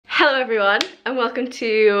Hello everyone and welcome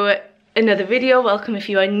to another video. Welcome if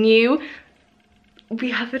you are new.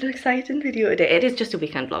 We have an exciting video today. It is just a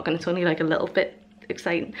weekend vlog and it's only like a little bit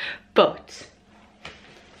exciting, but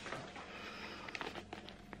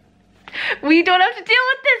we don't have to deal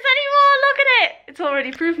with this anymore. Look at it. It's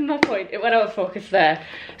already proven my point. It went out of focus there.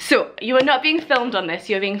 So you are not being filmed on this.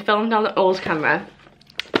 You're being filmed on the old camera.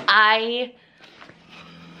 I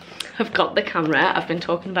have got the camera. I've been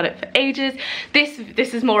talking about it for ages. This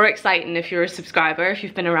is more exciting if you're a subscriber, if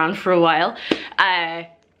you've been around for a while,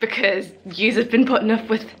 because yous have been putting up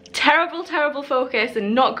with terrible focus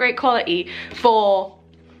and not great quality for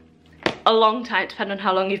a long time, depending on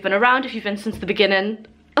how long you've been around. If you've been since the beginning,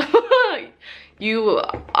 you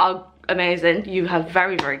are amazing. You have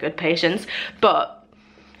very good patience, but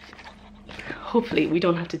hopefully we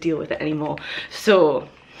don't have to deal with it anymore. So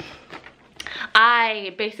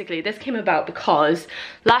this came about because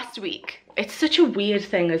last week, it's such a weird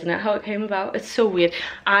thing, isn't it, how it came about? It's so weird.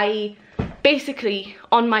 I basically,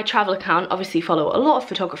 on my travel account, obviously follow a lot of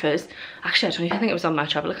photographers. Actually, I don't even think it was on my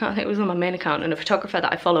travel account. I think it was on my main account, and a photographer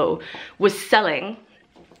that I follow was selling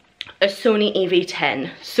a Sony EV10.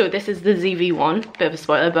 So this is the ZV-1, bit of a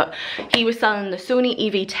spoiler, but he was selling the Sony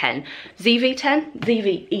EV10. ZV-10?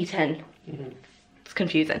 ZV-E10. It's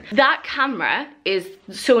confusing. That camera is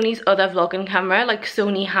Sony's other vlogging camera. Like,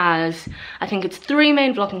 Sony has, I think it's 3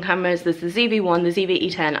 main vlogging cameras. There's the ZV-1, the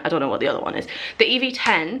ZV-E10, I don't know what the other one is. The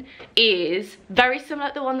EV10 is very similar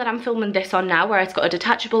to the one that I'm filming this on now, where it's got a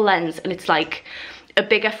detachable lens and it's like a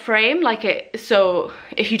bigger frame. So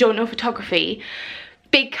if you don't know photography,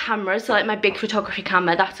 big cameras, so like my big photography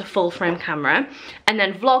camera, that's a full frame camera. And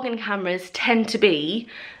then vlogging cameras tend to be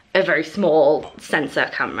a very small sensor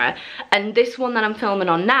camera, and this one that I'm filming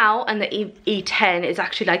on now and the E10 is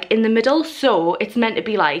actually like in the middle, so it's meant to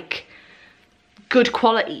be like good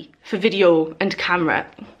quality for video and camera.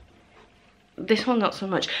 This one not so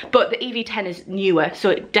much, but the EV10 is newer, so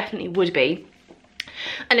it definitely would be.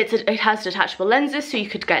 And it has detachable lenses, so you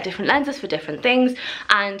could get different lenses for different things,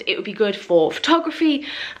 and it would be good for photography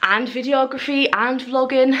and videography and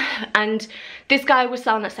vlogging. And this guy was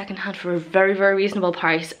selling it secondhand for a very reasonable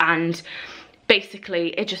price, and basically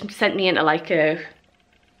it just sent me into like a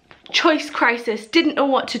choice crisis. Didn't know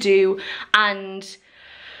what to do, and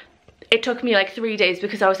it took me like 3 days,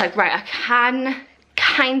 because I was like, right, I can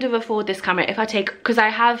kind of afford this camera if I take, because I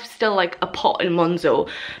have still like a pot in Monzo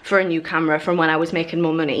for a new camera from when I was making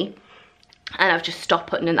more money, and I've just stopped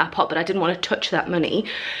putting in that pot, but I didn't want to touch that money.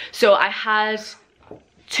 So I had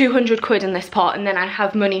 200 quid in this pot, and then I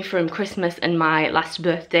have money from Christmas and my last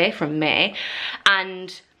birthday from May,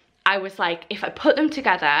 and I was like, if I put them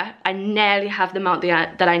together, I nearly have the amount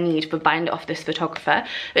that I need for buying it off this photographer.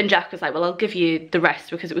 And Jack was like, well, I'll give you the rest,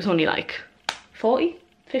 because it was only like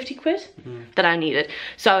 50 quid that I needed.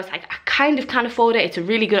 So I was like, I kind of can afford it. It's a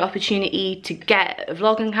really good opportunity to get a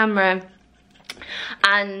vlogging camera.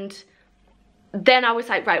 And then I was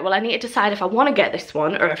like, right, well, I need to decide if I want to get this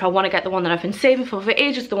one or if I want to get the one that I've been saving for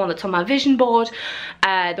ages, the one that's on my vision board,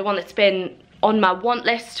 the one that's been on my want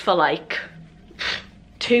list for like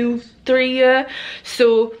 2-3 years.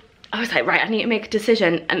 So I was like, right, I need to make a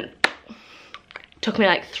decision, and it took me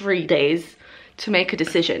like 3 days to make a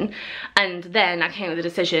decision. And then I came with the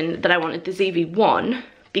decision that I wanted the ZV-1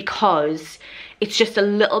 because it's just a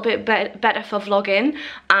little bit better for vlogging,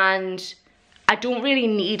 and I don't really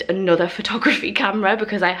need another photography camera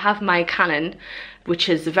because I have my Canon, which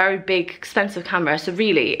is a very big expensive camera. So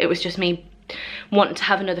really it was just me wanting to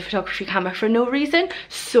have another photography camera for no reason.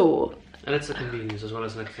 So, and it's a convenience as well,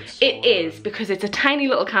 isn't it? It is, because it's a tiny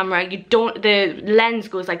little camera. The lens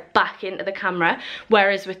goes like back into the camera,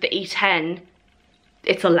 whereas with the E10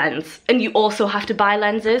 it's a lens, and you also have to buy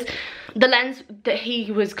lenses. The lens that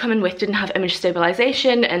he was coming with didn't have image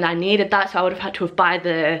stabilization, and I needed that, so I would have had to have buy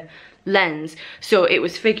the lens. So it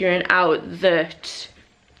was figuring out that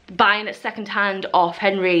buying it secondhand off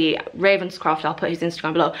Henry Ravenscroft, I'll put his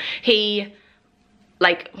Instagram below, he,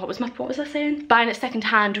 like, what was I saying? Buying it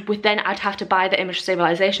secondhand with then I'd have to buy the image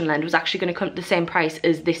stabilization lens was actually going to come to the same price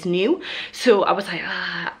as this new. So I was like,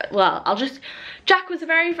 well, Jack was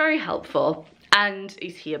very helpful. And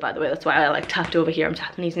he's here, by the way, that's why I like tapped over here, I'm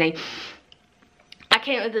tapping his name. I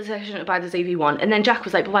came with the decision to buy the ZV-1, and then Jack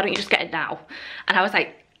was like, but why don't you just get it now? And I was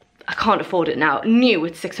like, I can't afford it now. New,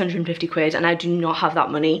 it's 650 quid, and I do not have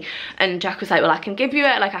that money. And Jack was like, well, I can give you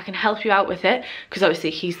it, like I can help you out with it, because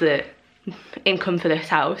obviously he's the income for this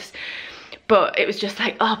house. But it was just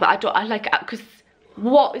like, oh, but I like, because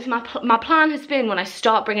what is my plan has been, when I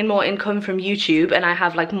start bringing more income from YouTube and I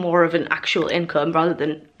have like more of an actual income rather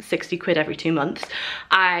than 60 quid every 2 months,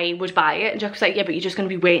 I would buy it. And Jack was like, yeah, but you're just going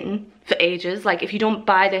to be waiting for ages. Like, if you don't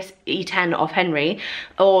buy this E10 off Henry,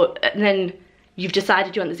 or then you've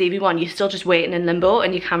decided you want the ZV-1, you're still just waiting in limbo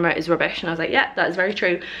and your camera is rubbish. And I was like, yeah, that is very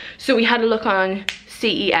true. So we had a look on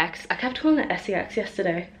CEX. I kept calling it SEX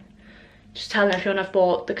yesterday, just telling everyone I've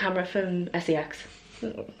bought the camera from SEX.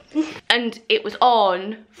 And it was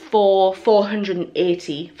on for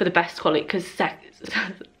 480 for the best quality, because sex,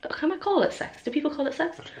 can I call it sex? Do people call it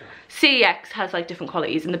sex? CEX has like different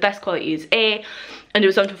qualities, and the best quality is A, and it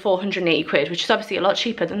was on for 480 quid, which is obviously a lot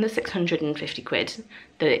cheaper than the 650 quid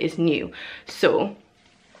that is new. So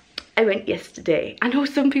I went yesterday. I know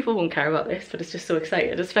some people won't care about this, but it's just so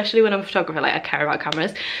excited, especially when I'm a photographer. Like, I care about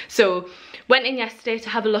cameras. So went in yesterday to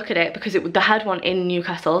have a look at it, because they had one in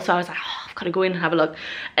Newcastle, so I was like, oh, I've got to go in and have a look,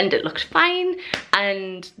 and it looked fine.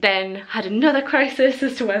 And then had another crisis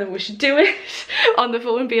as to whether we should do it on the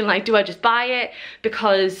phone, being like, do I just buy it?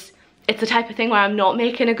 Because it's the type of thing where I'm not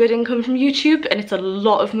making a good income from YouTube, and it's a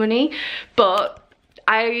lot of money, but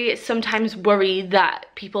I sometimes worry that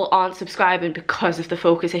people aren't subscribing because of the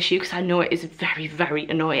focus issue, because I know it is very, very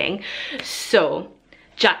annoying. So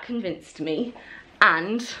Jack convinced me,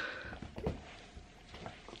 and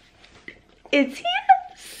it's here.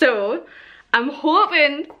 So I'm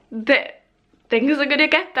hoping that things are gonna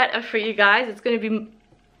get better for you guys. It's gonna be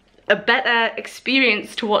a better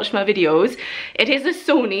experience to watch my videos. It is a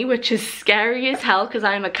Sony, which is scary as hell because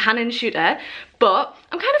I'm a Canon shooter, but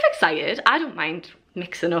I'm kind of excited. I don't mind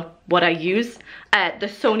mixing up what I use. The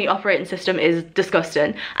Sony operating system is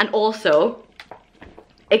disgusting, and also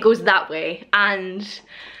it goes that way, and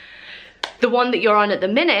the one that you're on at the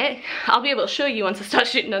minute, I'll be able to show you once I start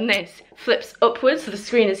shooting on this, flips upwards, so the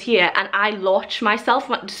screen is here, and I watch myself.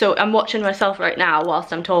 So I'm watching myself right now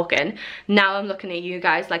whilst I'm talking. Now I'm looking at you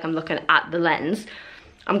guys like I'm looking at the lens.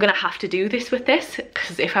 I'm gonna have to do this with this,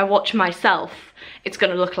 because if I watch myself, it's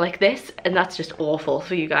gonna look like this, and that's just awful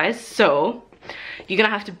for you guys. So you're gonna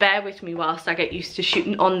have to bear with me whilst I get used to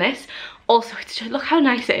shooting on this. Also, it's just, look how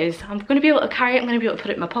nice it is. I'm gonna be able to carry it, I'm gonna be able to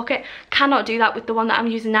put it in my pocket. Cannot do that with the one that I'm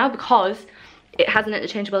using now because it has an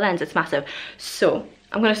interchangeable lens, it's massive. So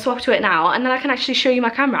I'm gonna swap to it now, and then I can actually show you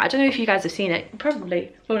my camera. I don't know if you guys have seen it,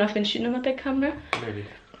 probably when I've been shooting on my big camera. Maybe.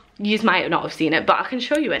 You might not have seen it, but I can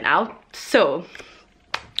show you it now. So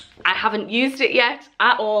I haven't used it yet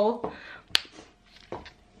at all.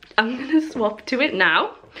 I'm gonna swap to it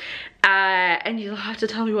now. And you'll have to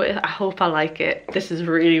tell me what it is. I hope I like it. This is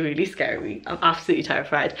really, really scary. I'm absolutely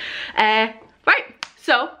terrified. Right,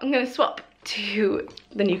 so I'm gonna swap to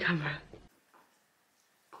the new camera.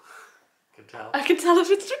 I can tell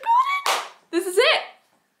if it's recording. This is it.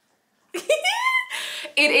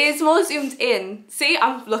 It is more zoomed in. See,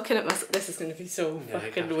 I'm looking at myself. This is gonna be so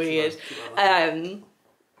fucking weird. But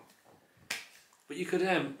you could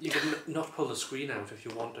not pull the screen out if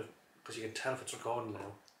you want to, because you can tell if it's recording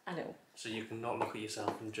now. I know. So you can not look at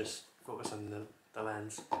yourself and just focus on the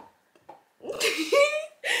lens.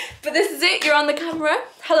 But this is it, you're on the camera.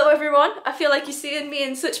 Hello everyone. I feel like you're seeing me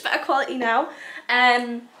in such better quality now.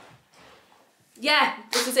 Yeah,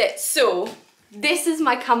 this is it. So, this is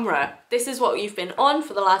my camera. This is what you've been on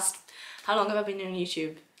for the last, how long have I been on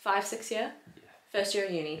YouTube? 5, 6 years? Yeah. First year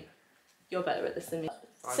of uni. You're better at this than me.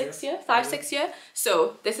 6 years? 5, 6 years?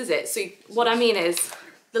 So, this is it. So, what I mean is,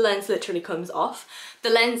 the lens literally comes off. The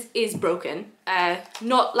lens is broken,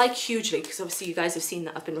 not like hugely, because obviously you guys have seen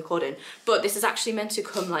that I've been recording, but this is actually meant to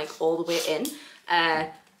come like all the way in,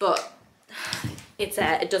 but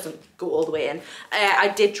it doesn't go all the way in. I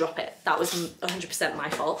did drop it, that was 100% my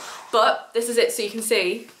fault, but this is it. So you can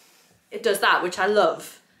see it does that, which I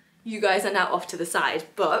love. You guys are now off to the side,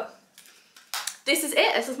 but this is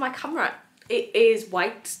it. This is my camera. It is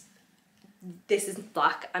white. This is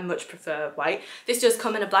black. I much prefer white. This does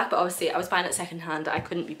come in a black, but obviously I was buying it second hand. I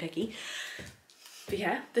couldn't be picky. But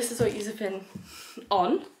yeah, this is what you've been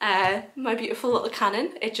on. My beautiful little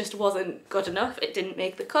Canon. It just wasn't good enough. It didn't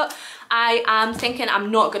make the cut. I am thinking I'm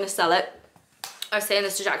not going to sell it. I was saying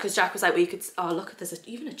this to Jack because Jack was like, well, you could, oh look, there's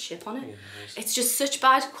even a chip on it. Yeah, it's just such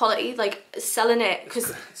bad quality, like selling it, because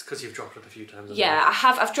it's because you've dropped it a few times. Yeah,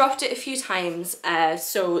 I've dropped it a few times,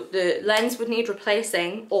 so the lens would need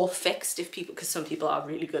replacing or fixed if people, because some people are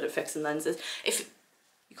really good at fixing lenses. If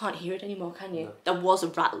you can't hear it anymore, can you? No. There was a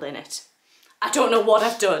rattle in it. I don't know what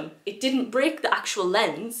I've done. It didn't break the actual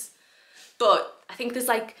lens, but I think there's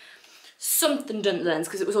like something done to the lens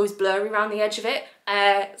because it was always blurry around the edge of it.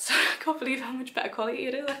 So I can't believe how much better quality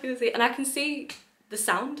it is. I can see, and I can see the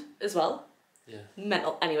sound as well. Yeah.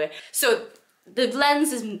 Mental. Anyway, so the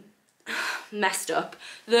lens is messed up.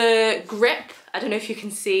 The grip, I don't know if you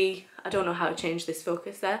can see, I don't know how to change this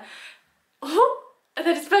focus there. Oh, and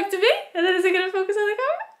then it's back to me, and then is it gonna focus on the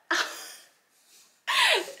camera?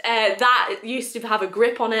 That used to have a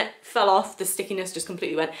grip on it, fell off, the stickiness just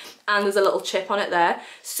completely went, and there's a little chip on it there.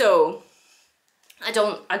 So I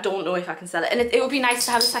don't know if I can sell it, and it would be nice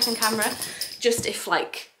to have a second camera, just if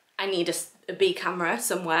like I need a B camera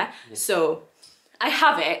somewhere. Yeah. So I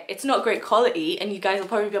have it. It's not great quality, and you guys will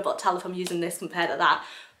probably be able to tell if I'm using this compared to that.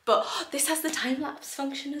 But this has the time lapse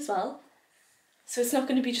function as well, so it's not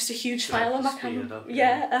going to be just a huge file on my camera. Up,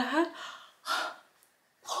 yeah.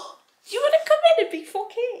 You want to come in and be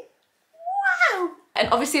 4K? Wow! And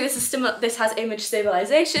obviously this has image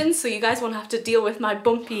stabilization, so you guys won't have to deal with my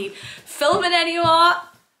bumpy filming anymore.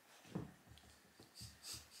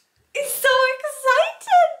 It's so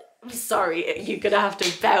exciting! I'm sorry, you're gonna have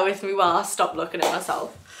to bear with me while I stop looking at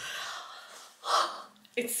myself.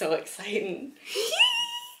 It's so exciting.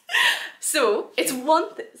 So, it's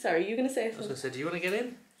one thing. Sorry, you gonna say something? I was gonna say, do you want to get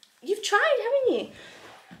in? You've tried, haven't you?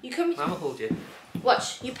 You come. I'll hold you.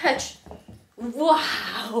 Watch, you perch.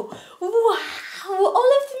 Wow! Wow!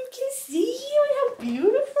 All of them can see you and how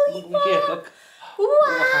beautiful you are. Yeah, look.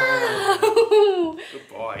 Wow! Good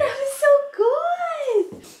boy. That was so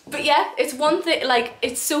good. But yeah, it's one thing. Like,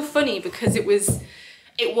 it's so funny because it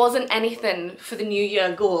wasn't anything for the New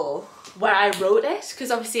Year goal where I wrote it,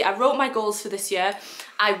 because obviously I wrote my goals for this year.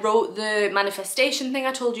 I wrote the manifestation thing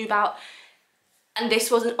I told you about, and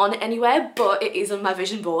this wasn't on it anywhere, but it is on my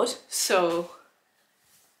vision board. So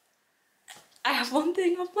I have one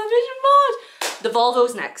thing off my vision board. The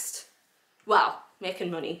Volvo's next. Wow,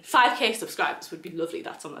 making money. 5k subscribers would be lovely.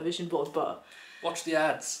 That's on my vision board, but watch the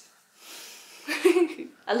ads.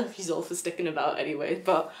 I love you all for sticking about anyway,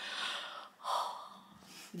 but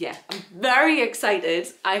yeah, I'm very excited.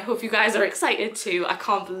 I hope you guys are excited too. I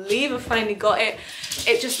can't believe I finally got it.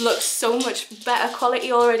 It just looks so much better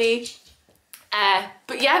quality already.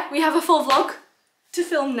 But yeah, we have a full vlog to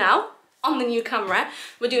film now on the new camera.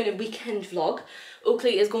 We're doing a weekend vlog.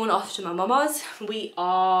 Oakley is going off to my mama's. We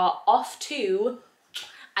are off to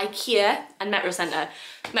IKEA and Metro Centre.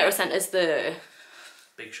 Metro Centre is the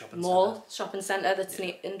big shopping shopping centre that's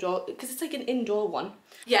an indoor, because it's like an indoor one.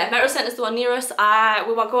 Yeah, Metro Centre is the one near us.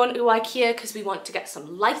 We were going to IKEA because we want to get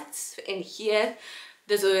some lights in here.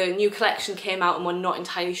 There's a new collection came out and we're not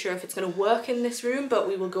entirely sure if it's going to work in this room, but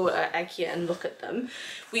we will go to IKEA and look at them.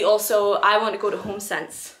 I want to go to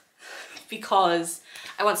Homesense because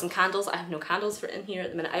I want some candles. I have no candles for it in here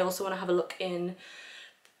at the minute. I also want to have a look in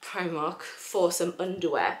Primark for some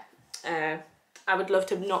underwear. I would love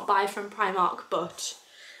to not buy from Primark, but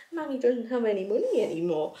Mammy doesn't have any money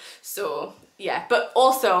anymore. So yeah, but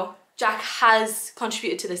also Jack has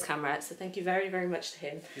contributed to this camera, so thank you very, very much to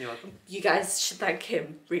him. You're welcome. You guys should thank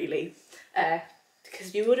him, really,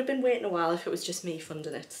 because you would have been waiting a while if it was just me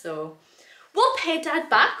funding it. So we'll pay Dad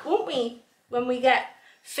back, won't we, when we get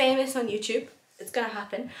famous on YouTube? It's gonna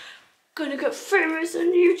happen. Gonna get famous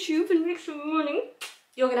on YouTube and make some money.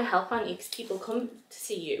 You're gonna help, aren't you? Because people come to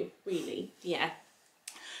see you, really. Yeah.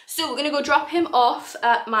 So we're gonna go drop him off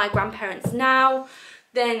at my grandparents' now,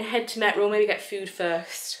 then head to Metro, maybe get food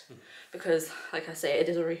first, because like I say, it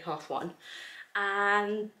is already 1:30.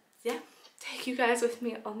 And yeah, take you guys with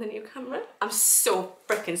me on the new camera. I'm so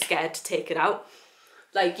freaking scared to take it out.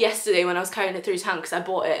 Like yesterday when I was carrying it through town, because I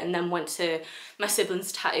bought it and then went to my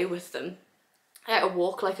siblings' tattoo with them. I had to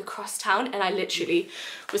walk like across town and I literally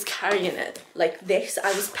was carrying it like this.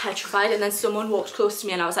 I was petrified, and then someone walked close to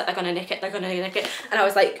me and I was like, they're gonna nick it, they're gonna nick it. And I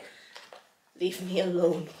was like, leave me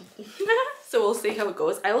alone. So we'll see how it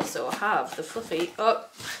goes. I also have the fluffy,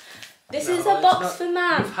 this is a box for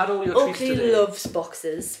Mam. You've had all your treats today. Oakley loves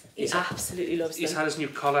boxes. He absolutely loves them. He's had his new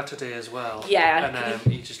collar today as well. Yeah. And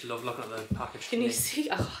he just loved looking at the package. Can you see?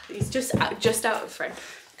 Oh, he's just out of frame.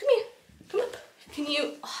 Come here, come up. Can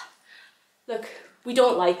you? Oh, look, we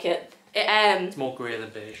don't like it. It's more grey than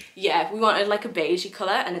beige. Yeah, we wanted like a beigey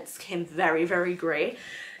colour, and it came very, very grey.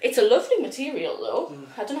 It's a lovely material though.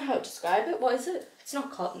 I don't know how to describe it. What is it? It's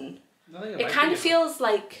not cotton. It kind of feels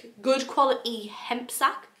like good quality hemp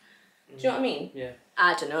sack. Do you know what I mean? Yeah.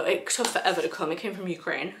 I don't know. It took forever to come. It came from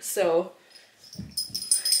Ukraine. So,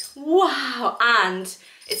 wow. And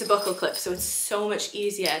it's a buckle clip, so it's so much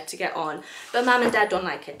easier to get on. But Mum and Dad don't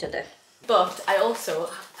like it, do they? But I also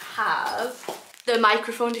have the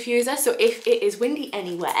microphone diffuser, so if it is windy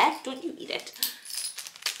anywhere, don't you eat it.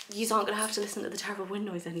 You aren't going to have to listen to the terrible wind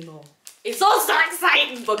noise anymore. It's all so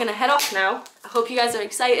exciting! We're going to head off now. I hope you guys are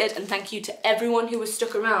excited, and thank you to everyone who was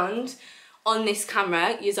stuck around on this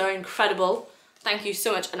camera. You are incredible. Thank you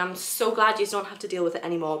so much, and I'm so glad you don't have to deal with it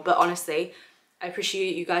anymore. But honestly, I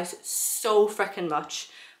appreciate you guys so freaking much.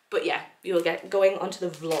 But yeah, you'll get going onto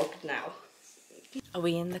the vlog now. Are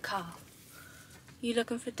we in the car? You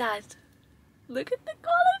looking for Dad? Look at the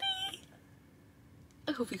quality!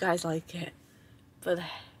 I hope you guys like it. But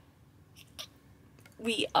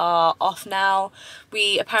we are off now.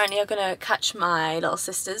 We apparently are gonna catch my little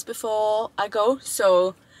sisters before I go,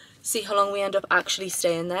 so see how long we end up actually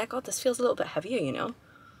staying there. God, this feels a little bit heavier, you know.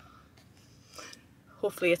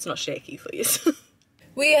 Hopefully it's not shaky for you.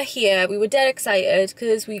 We are here. We were dead excited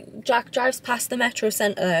because Jack drives past the Metro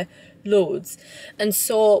Centre loads and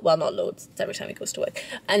saw, well, not loads, it's every time he goes to work,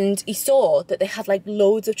 and he saw that they had like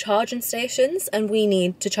loads of charging stations and we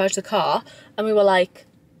need to charge the car, and we were like,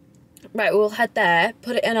 right, we'll head there,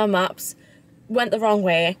 put it in our maps, went the wrong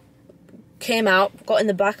way, came out, got in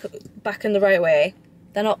the back in the right way.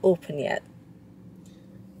 They're not open yet.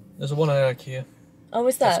 There's a one at IKEA. Oh,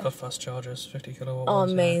 is that? It's got fast chargers, 50 kilowatt Oh,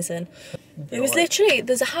 ones, amazing. yeah. It was literally,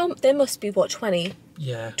 there must be, what, 20?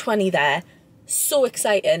 Yeah. 20 there. So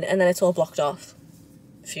exciting, and then it's all blocked off.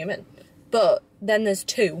 Fuming. But then there's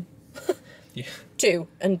 2. Yeah. 2,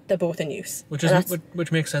 and they're both in use. Which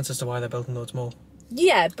makes sense as to why they're building loads more.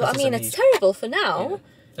 Yeah, but I mean, it's terrible for now.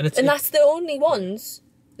 Yeah. And that's the only ones,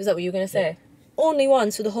 is that what you were going to say? Yeah. Only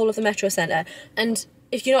ones for the whole of the Metro Centre. And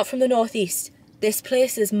if you're not from the northeast, this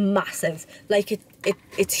place is massive. Like,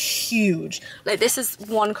 it's huge. Like, this is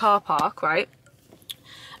one car park, right?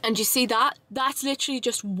 And you see that? That's literally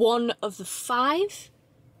just one of the 5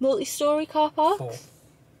 multi-storey car parks.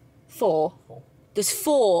 4. There's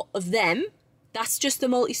 4 of them. That's just the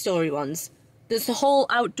multi-storey ones. There's the whole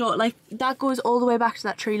outdoor, like, that goes all the way back to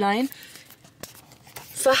that tree line.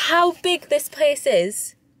 For how big this place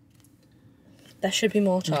is, there should be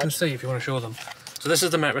more charge. You can see if you want to show them. So this is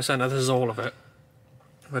the Metro Centre, this is all of it.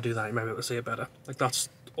 If I do that, you might be able to see it better. Like, that's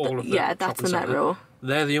all of the yeah, that's the Metro.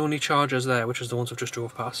 They're the only chargers there, which is the ones I've just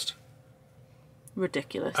drove past.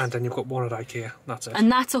 Ridiculous. And then you've got one at IKEA, that's it. And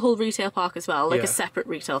that's a whole retail park as well, like a separate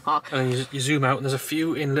retail park. And then you zoom out and there's a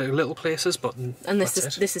few in little places, but and this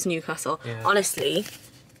is Newcastle. Yeah. Honestly,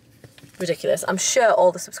 ridiculous. I'm sure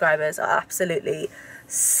all the subscribers are absolutely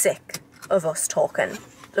sick of us talking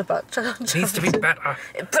about it needs to be better.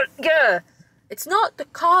 But yeah, it's not the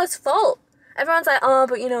car's fault. Everyone's like, oh,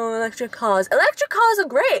 but you know, electric cars. Electric cars are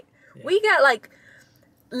great. Yeah. We get like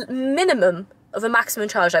minimum of a maximum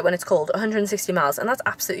charge, like when it's cold, 160 miles, and that's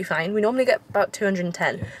absolutely fine. We normally get about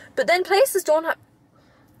 210. Yeah. But then places don't have...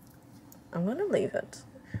 I'm gonna leave it.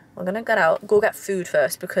 We're gonna go get food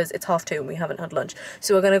first because it's 2:30 and we haven't had lunch.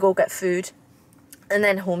 So we're gonna go get food, and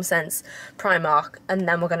then Homesense, Primark, and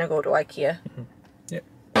then we're gonna go to IKEA. Mm-hmm. Yep.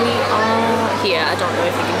 We are here. I don't know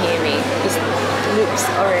if you can hear me. The loops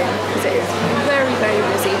are in because it is very, very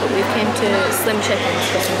busy. But we came to Slim Chickens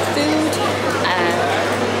for some food.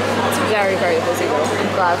 It's very, very busy though.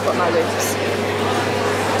 I'm glad I've got my loops.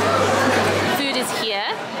 Food is here.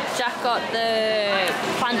 Jack got the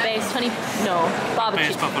plant-based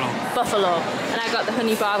barbecue buffalo, and I got the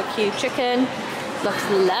honey barbecue chicken. Looks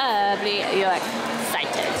lovely. You're like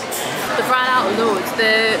excited. They've ran out of loads.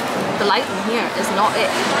 The lighting here is not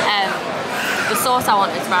it. The sauce I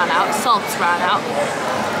wanted ran out. Salt's ran out.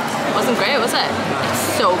 Wasn't great, was it?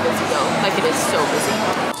 It's so busy though. Like, it is so busy.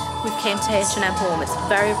 We came to H&M Home. It's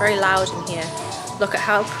very, very loud in here. Look at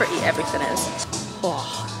how pretty everything is. Oh,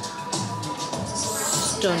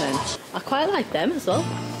 stunning. I quite like them as well.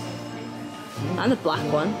 And the black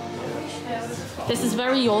one. This is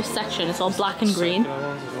very your section. It's all black and green.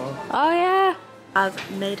 Oh yeah.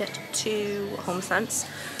 I've made it to Homesense.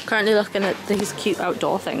 Currently looking at these cute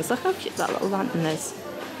outdoor things. Look how cute that little lantern is.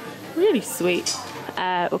 Really sweet.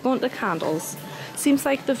 We're going to the candles. Seems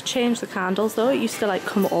like they've changed the candles though. It used to like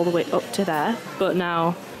come all the way up to there, but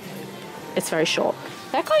now it's very short.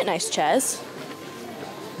 They're quite nice chairs.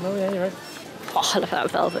 Oh yeah, you're right. Oh, look at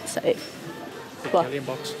that velvet set. Gillian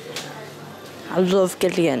box. I love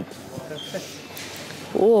Gillian.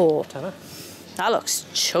 Oh, Tenner. that looks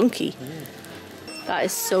chunky. That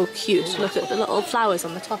is so cute. Look at the little flowers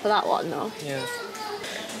on the top of that one though. Yeah.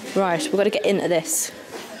 Right, we've got to get into this.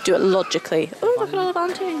 Do it logically. Oh, look at all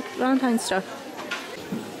the Valentine stuff.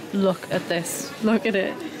 Look at this. Look at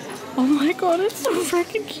it. Oh my god, it's so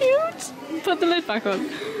freaking cute. Put the lid back on.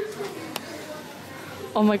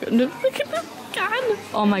 Oh my god, no, look at the can.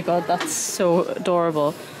 Oh my god, that's so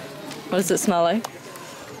adorable. What does it smell like?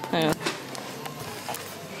 Hang on.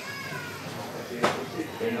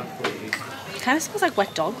 It kind of smells like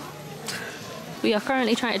wet dog. We are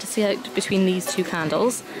currently trying to decide between these 2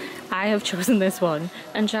 candles. I have chosen this one,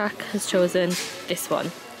 and Jack has chosen this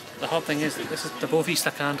one. The hot thing is that they're both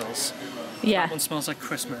Easter candles, Yeah. That one smells like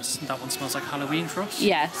Christmas, and that one smells like Halloween for us.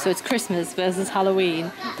 Yeah, so it's Christmas versus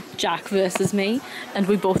Halloween, Jack versus me, and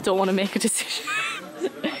we both don't want to make a decision.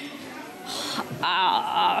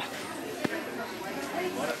 Ah.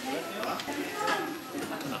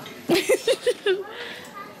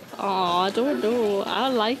 Oh, I don't know. I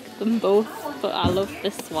like them both, but I love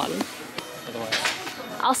this one. Otherwise.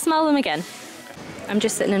 I'll smell them again. I'm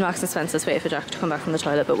just sitting in Marks and Spencer's waiting for Jack to come back from the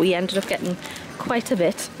toilet, but we ended up getting quite a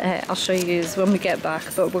bit. I'll show you when we get back,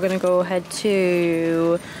 but we're gonna go head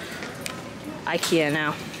to IKEA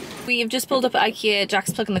now. We've just pulled up at IKEA.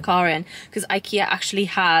 Jack's plugging the car in because IKEA actually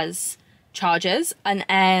has chargers,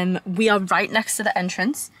 and we are right next to the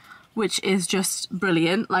entrance, which is just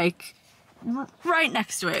brilliant. Like, right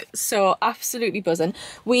next to it, so absolutely buzzing.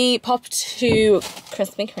 We popped to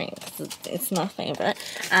Krispy Kreme because it's my favourite,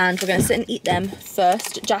 and we're gonna sit and eat them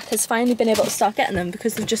first. Jack has finally been able to start getting them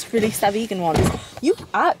because they've just released their vegan ones.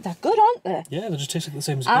 They're good, aren't they? Yeah, they just taste like the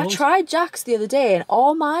same as I yours. tried Jack's the other day, and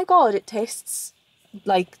oh my god, it tastes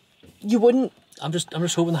like you wouldn't. I'm just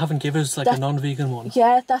hoping they haven't given us like a non-vegan one.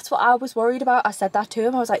 Yeah, that's what I was worried about. I said that to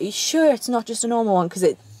him. I was like, "Are you sure it's not just a normal one?" Because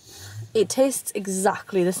it tastes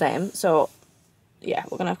exactly the same. So yeah,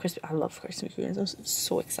 we're gonna have Krispy. I love Krispy Kremes. I'm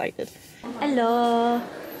so excited. Hello.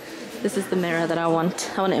 This is the mirror that I want.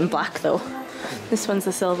 I want it in black though. This one's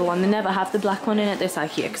the silver one. They never have the black one in it. This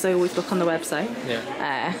IKEA because I always look on the website.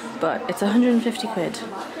 Yeah. But it's 150 quid.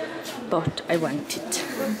 But I want it.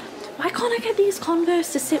 Why can't I get these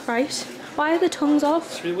Converse to sit right? Why are the tongues off?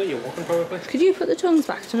 It's really where you're walking probably. Could you put the tongues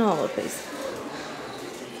back to normal, please?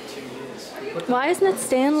 Why isn't it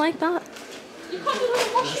staying like that?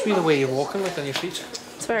 It's just be the way you're walking, like on your feet.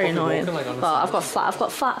 It's very annoying. Walking, like, well, I've got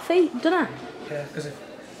flat feet, don't I? Yeah, because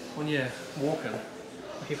when you're walking,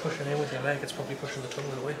 if you're pushing in with your leg, it's probably pushing the tongue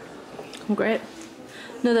away. Great.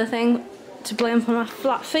 Another thing to blame for my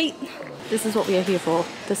flat feet. This is what we are here for.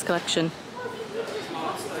 This collection.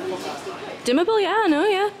 Dimmable, yeah, I know,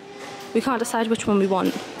 yeah. We can't decide which one we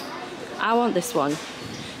want. I want this one.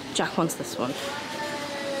 Jack wants this one.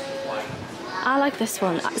 I like this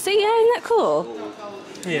one. See, yeah, isn't that cool?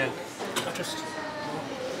 Yeah. I just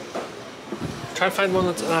try and find one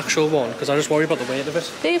that's an actual one because I just worry about the weight of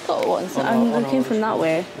it. They've got ones. I'm looking from that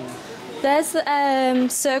way. There's the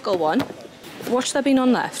circle one. What's there been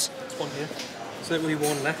on left? There's one here. So there will be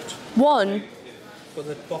one left. One? But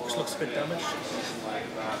the box looks a bit damaged.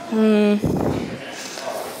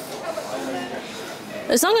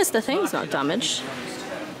 As long as the thing's not damaged.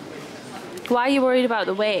 Why are you worried about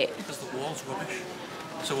the weight? Because the wall's rubbish.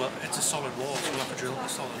 So it's a solid wall, so we'll have to drill a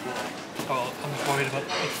solid wall. But I'm worried about it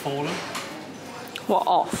falling. What,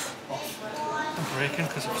 off? Off. And breaking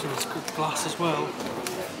because it's got glass as well.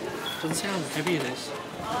 Doesn't see how heavy it is.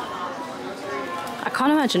 I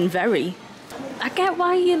can't imagine very. I get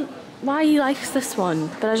why he likes this one,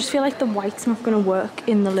 but I just feel like the white's not going to work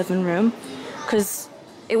in the living room because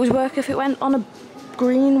it would work if it went on a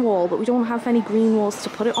green wall, but we don't have any green walls to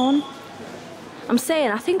put it on. I'm saying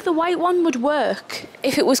I think the white one would work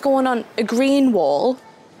if it was going on a green wall,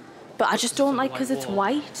 but I just don't like because it's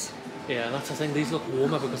white. Yeah, that's the thing. These look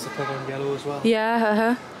warmer because they're put on yellow as well.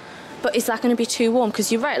 Yeah, but is that going to be too warm?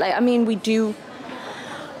 Because you're right. Like, I mean, we do.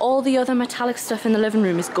 All the other metallic stuff in the living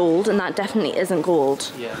room is gold, and that definitely isn't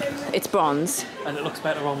gold. Yeah. It's bronze. And it looks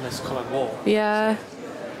better on this coloured wall. Yeah.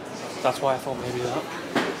 That's why I thought maybe that.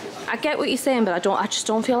 I get what you're saying, but I just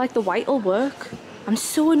don't feel like the white will work. I'm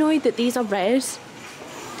so annoyed that these are red.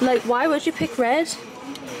 Like, why would you pick red?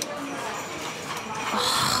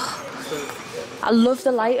 Oh, I love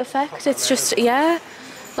the light effect. It's just, yeah.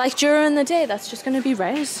 Like, during the day, that's just going to be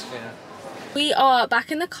red. Yeah. We are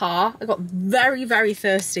back in the car. I got very, very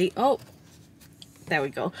thirsty. Oh, there we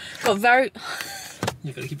go. Got very...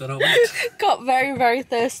 You've got to keep that open. Got very, very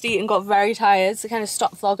thirsty and got very tired, so kind of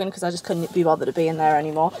stopped vlogging because I just couldn't be bothered to be in there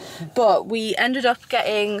anymore. But we ended up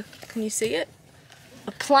getting... Can you see it?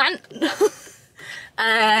 A plant. Because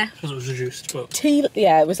it was reduced, but... Tea...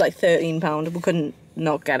 Yeah, it was like £13. We couldn't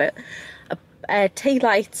not get it. Tea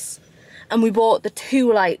lights. And we bought the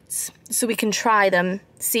 2 lights so we can try them,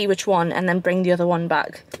 see which one, and then bring the other one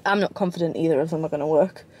back. I'm not confident either of them are going to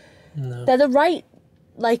work. No. They're the right,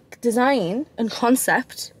 like, design and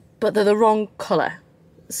concept, but they're the wrong colour.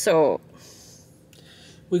 So...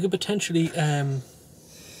 We could potentially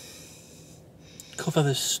cover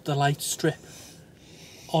the light strip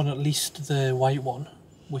on at least the white one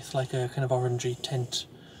with, like, a kind of orangey tint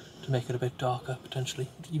to make it a bit darker, potentially.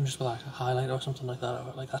 Even just with, like, a highlight or something like that,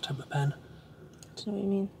 or, like, that type of pen. I don't know what you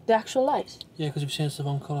mean. The actual light? Yeah, because you've seen it's the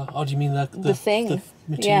wrong colour. Oh, do you mean the thing? The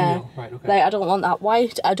material? Yeah. Right, okay. Like, I don't want that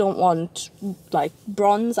white. I don't want, like,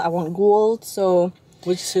 bronze. I want gold. So,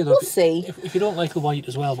 What did you say though? We'll see. If you don't like the white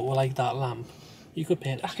as well, but we like that lamp, you could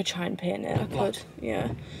paint it. I could try and paint it. I black. could,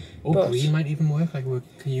 yeah. Or But green might even work. Like we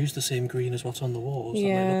can use the same green as what's on the walls. That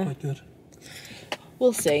might look quite good.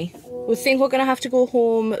 we'll see. We think we're gonna have to go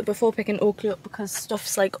home before picking Oakley up because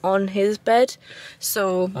stuff's like on his bed.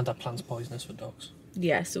 So And that plant's poisonous for dogs.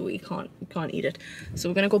 yeah, so we can't eat it. So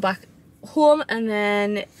we're gonna go back home and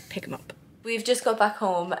then pick him up. We've just got back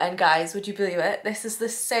home and guys, would you believe it? This is the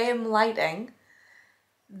same lighting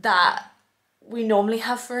that we normally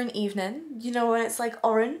have for an evening. You know, when it's like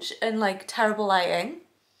orange and like terrible lighting.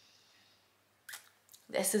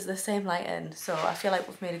 This is the same lighting, so I feel like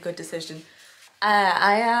we've made a good decision.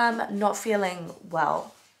 I am not feeling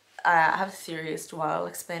well. I have a theory as to why. I'll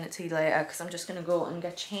explain it to you later because I'm just gonna go and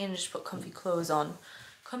get changed, put comfy clothes on.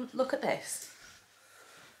 Come look at this.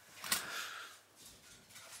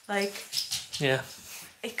 Like, yeah,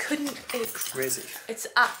 it couldn't. It's crazy. It's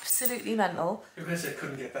absolutely mental. You're gonna say it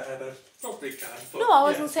couldn't get better, but probably can. But no, I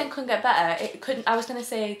wasn't saying it couldn't get better. It couldn't. I was gonna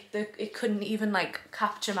say that it couldn't even like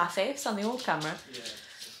capture my face on the old camera. Yeah.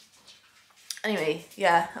 Anyway,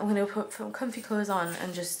 yeah, I'm gonna put some comfy clothes on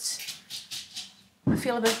and just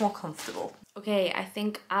feel a bit more comfortable. Okay, I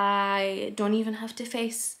think I don't even have to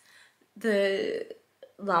face the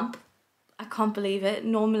lamp. I can't believe it.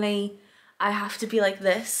 Normally, I have to be like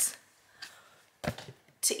this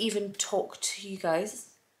to even talk to you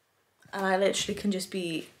guys. And I literally can just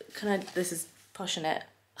be, this is pushing it.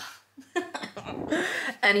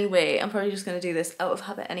 Anyway, I'm probably just gonna do this out of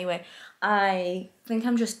habit anyway. I think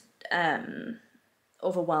I'm just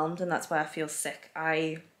overwhelmed and that's why I feel sick.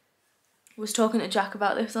 I was talking to Jack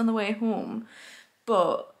about this on the way home,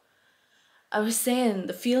 but I was saying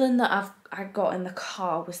the feeling that I got in the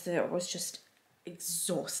car was that I was just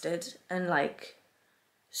exhausted and like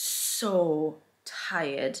so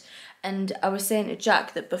tired. And I was saying to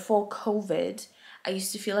Jack that before COVID I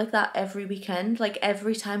used to feel like that every weekend. Like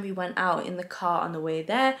every time we went out in the car on the way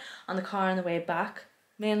there, on the car on the way back,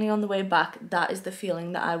 mainly on the way back, that is the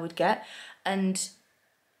feeling that I would get. And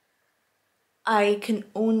I can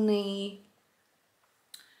only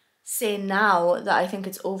say now that I think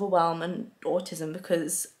it's overwhelm and autism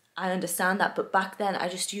because I understand that, but back then I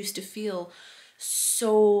just used to feel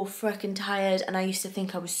so freaking tired and I used to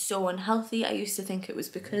think I was so unhealthy. I used to think it was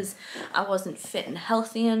because I wasn't fit and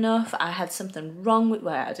healthy enough. I had something wrong with,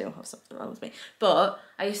 well, I don't have something wrong with me, but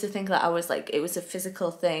I used to think that I was like, it was a physical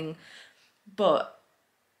thing. But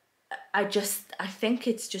I think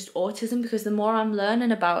it's just autism because the more I'm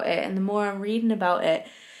learning about it and the more I'm reading about it,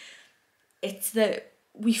 it's that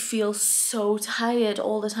we feel so tired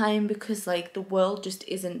all the time because like the world just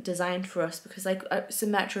isn't designed for us. Because like it's a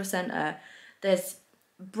metro centre, there's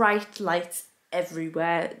bright lights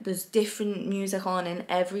everywhere, there's different music on in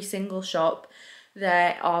every single shop,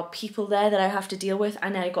 there are people there that I have to deal with,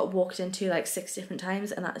 and I got walked into like 6 different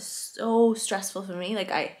times and that is so stressful for me.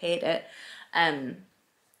 Like I hate it.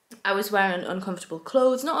 I was wearing uncomfortable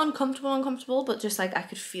clothes, not uncomfortable, but just like I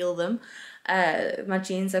could feel them. My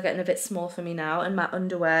jeans are getting a bit small for me now and my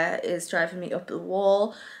underwear is driving me up the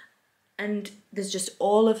wall. And there's just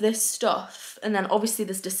all of this stuff. And then obviously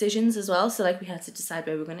there's decisions as well. So like we had to decide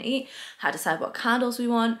where we were going to eat, had to decide what candles we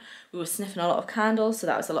want. We were sniffing a lot of candles, so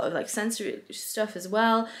that was a lot of like sensory stuff as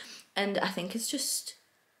well. And I think it's just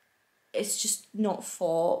not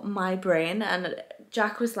for my brain. And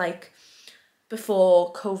Jack was like,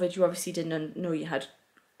 before COVID, you obviously didn't know you had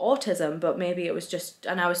autism, but maybe it was just,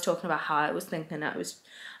 and I was talking about how I was thinking I was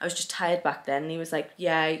just tired back then. And he was like,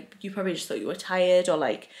 yeah, you probably just thought you were tired, or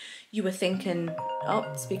like you were thinking, oh,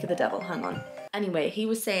 speak of the devil, hang on. Anyway, he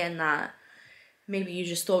was saying that maybe you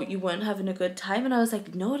just thought you weren't having a good time. And I was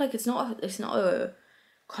like, no, like it's not a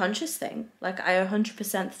conscious thing. Like I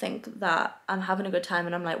 100% think that I'm having a good time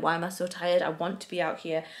and I'm like, why am I so tired? I want to be out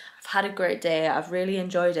here. I've had a great day. I've really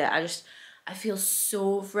enjoyed it. I feel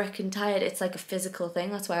so freaking tired. It's like a physical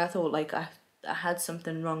thing. That's why I thought like I had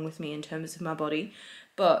something wrong with me in terms of my body.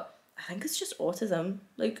 But I think it's just autism.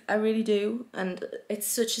 Like I really do. And it's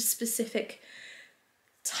such a specific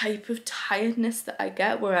type of tiredness that I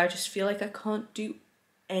get where I just feel like I can't do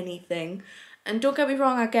anything. And don't get me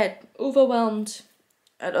wrong, I get overwhelmed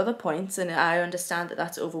at other points and I understand that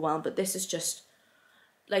that's overwhelmed, but this is just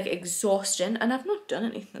like exhaustion, and I've not done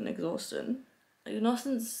anything exhausting. Like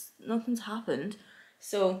nothing's happened.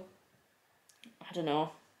 So I don't know.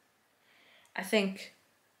 I think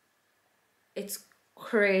it's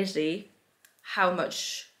crazy how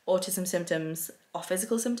much autism symptoms are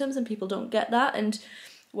physical symptoms and people don't get that, and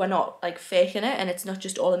we're not like faking it, and it's not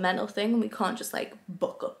just all a mental thing, and we can't just like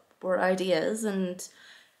buck up our ideas and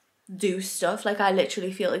do stuff. Like I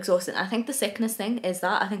literally feel exhausted. I think the sickness thing is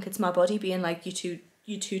that I think it's my body being like, you two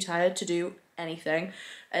you're too tired to do anything.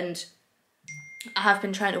 And I have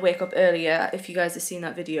been trying to wake up earlier, if you guys have seen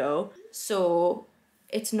that video. So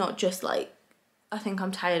it's not just like, I think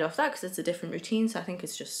I'm tired of that because it's a different routine. So I think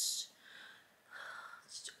it's just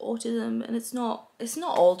autism, and it's not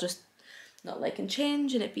all just not liking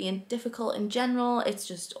change and it being difficult in general. It's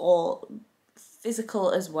just all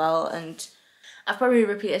physical as well. And I've probably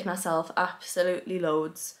repeated myself absolutely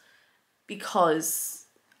loads because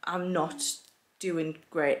I'm not doing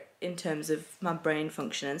great in terms of my brain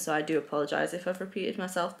functioning, so I do apologise if I've repeated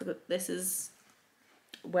myself, because this is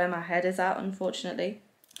where my head is at, unfortunately,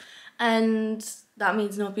 and that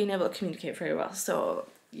means not being able to communicate very well. So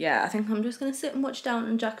yeah, I think I'm just gonna sit and watch down,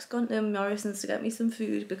 and Jack's gone to Morrison's to get me some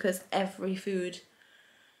food because every food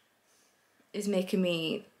is making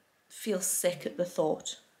me feel sick at the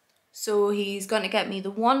thought. So he's going to get me the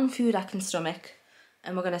one food I can stomach,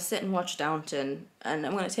 and we're going to sit and watch Downton, and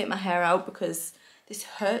I'm going to take my hair out because this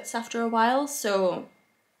hurts after a while. So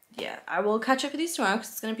yeah, I will catch up with you tomorrow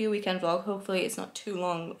because it's going to be a weekend vlog. Hopefully it's not too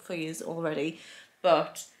long for you already,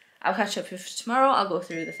 but I'll catch up with you tomorrow. I'll go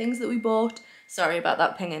through the things that we bought. Sorry about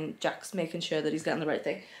that pinging. Jack's making sure that he's getting the right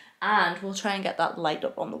thing, and we'll try and get that light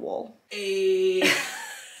up on the wall.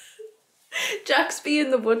 Jack's being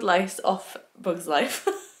the woodlice off Bug's Life.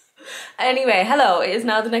 Anyway, hello, it is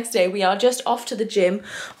now the next day. We are just off to the gym.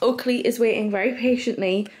 Oakley is waiting very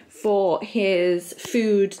patiently for his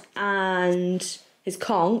food and his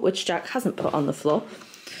Kong, which Jack hasn't put on the floor.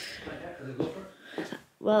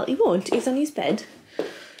 Well, he won't. He's on his bed.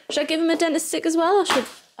 Should I give him a dentist stick as well, or should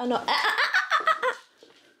I not?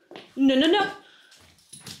 No, no, no.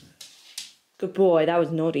 Good boy, that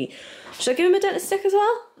was naughty. Should I give him a dentist stick as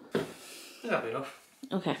well? That'll be enough.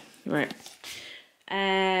 Okay, right.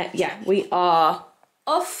 Yeah, we are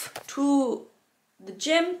off to the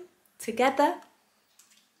gym together.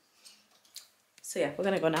 So yeah, we're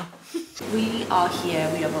gonna go now. We are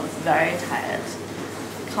here, we are both very tired.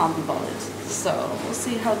 Can't be bothered. So we'll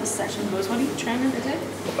see how the session goes. What are you training today?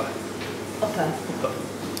 Upper.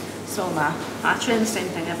 So am I train the same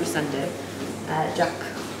thing every Sunday. Jack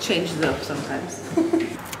changes it up sometimes.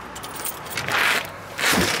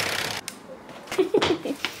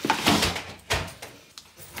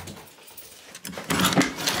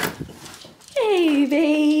 Hey,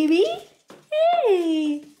 baby.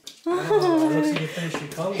 Hey.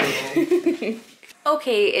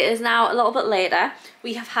 Okay, it is now a little bit later.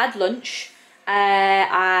 We have had lunch.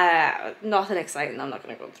 Nothing exciting. I'm not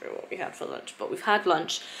going to go through what we had for lunch, but we've had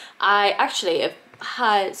lunch. I actually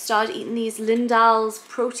have started eating these Lindal's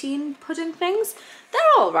protein pudding things. They're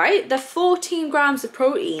all right. They're 14 grams of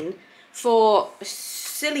protein for a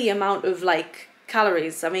silly amount of like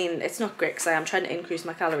calories. I mean, it's not great because I am trying to increase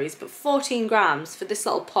my calories, but 14 grams for this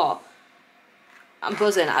little pot. I'm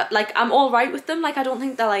buzzing. I'm all right with them. Like, I don't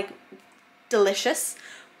think they're like delicious,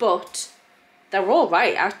 but they're all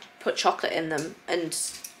right. I put chocolate in them and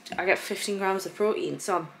I get 15 grams of protein,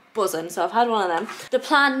 so I'm buzzing. So I've had one of them. The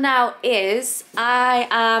plan now is I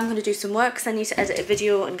am going to do some work because I need to edit a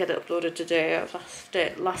video and get it uploaded today. I've left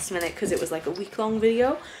it last minute because it was like a week-long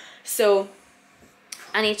video, so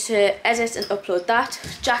I need to edit and upload that.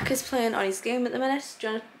 Jack is playing on his game at the minute. Do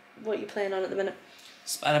you know what you're playing on at the minute?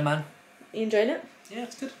 Spider-Man. You enjoying it? Yeah,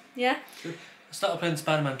 it's good. Yeah? Good. I started playing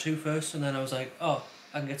Spider-Man 2 first, and then I was like, oh,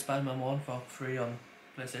 I can get Spider-Man 1 for free on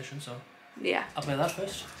PlayStation, so yeah, I'll play that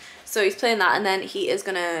first. So he's playing that, and then you're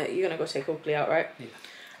gonna go take Oakley out, right? Yeah.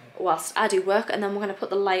 Whilst I do work, and then we're gonna put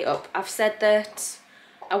the light up. I've said that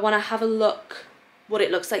I want to have a look what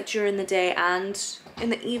it looks like during the day and in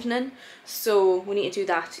the evening, so we need to do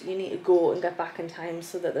that. You need to go and get back in time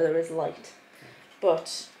so that there is light.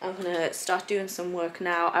 But I'm gonna start doing some work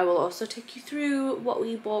now. I will also take you through what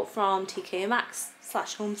we bought from TK Maxx /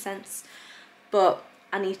 Homesense, but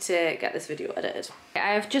I need to get this video edited.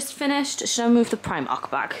 I have just finished. Should I move the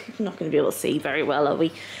Primark back? I'm not going to be able to see very well, are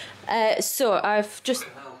we? So I've just...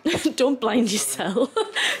 Don't blind yourself.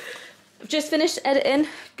 I've just finished editing.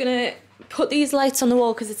 Gonna put these lights on the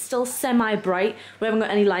wall because it's still semi-bright. We haven't got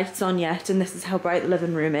any lights on yet, and this is how bright the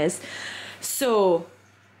living room is. So...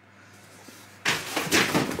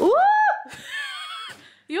 Ooh!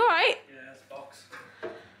 You alright? Yeah, it's a box.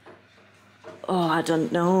 Oh, I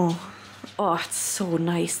don't know. Oh, it's so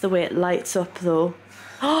nice the way it lights up though.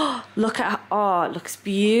 Oh, look at how, oh, it looks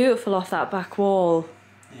beautiful off that back wall.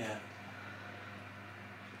 Yeah.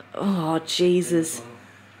 Oh, Jesus.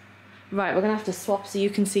 Right, we're gonna have to swap so you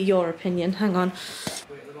can see your opinion. Hang on.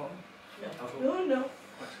 Wait at the bottom? No.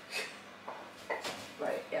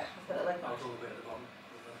 Right, yeah, I've got it like that. I'll go a bit at the bottom.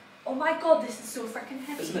 Oh my God, this is so freaking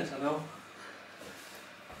heavy. Isn't it? I know.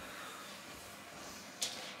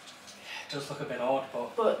 does look a bit odd,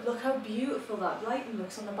 but... But look how beautiful that lighting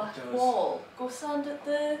looks on the back wall. Go stand at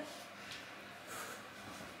the...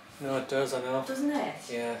 No, it does, I know. Doesn't it?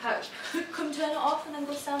 Yeah. Come turn it off and then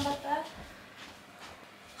go stand back there.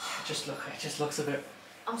 It just looks a bit...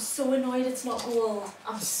 I'm so annoyed it's not gold.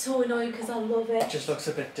 I'm so annoyed because I love it. It just looks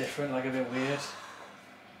a bit different, like a bit weird.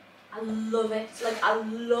 I love it. Like, I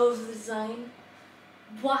love the design.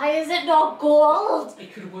 Why is it not gold?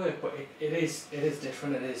 It could work, but it is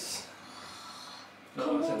different. It is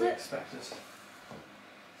not what I expected.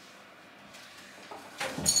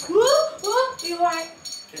 Whoa, you alright?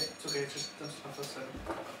 Okay, it's okay. Just have a second.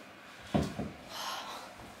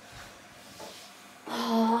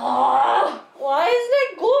 Why isn't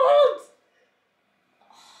it gold?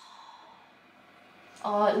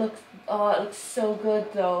 Oh, it looks so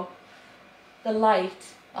good though. The light.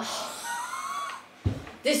 Oh.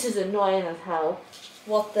 This is annoying as hell.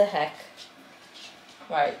 What the heck?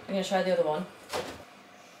 Right, I'm gonna try the other one.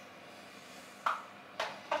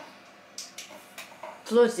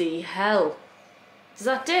 Bloody hell. Is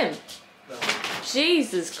that dim? No.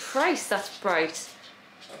 Jesus Christ, that's bright.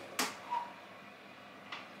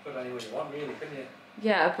 But anyway, you want really, couldn't you?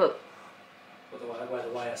 Yeah, but... Where the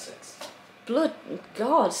wire sits. Blood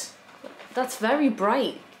God. That's very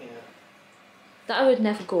bright. Yeah. That would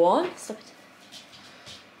never go on. Stop it.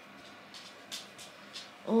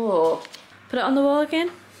 Oh. Put it on the wall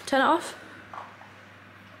again. Turn it off.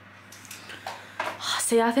 Oh,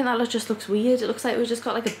 see, I think that just looks weird. It looks like we've just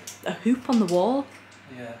got like a hoop on the wall.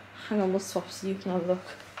 Yeah. Hang on, we'll swap so you can have a look.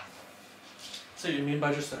 So you mean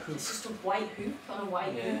by just a hoop? It's just a white hoop on a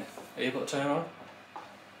white hoop. Are you able to turn it on?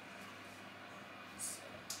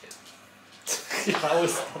 That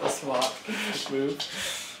was not a smart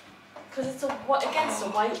move. Because it's against a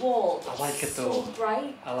white wall. I like it though. So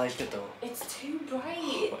bright. I like it though. It's too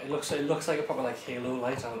bright. It looks like a proper like halo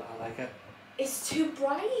light. I like it. It's too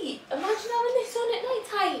bright. Imagine having this on at night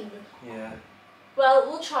time. Yeah. Well,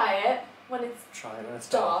 we'll try it when it's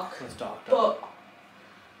dark. When it's dark. But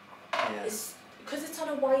yeah. Because it's on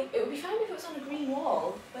a white. It would be fine if it was on a green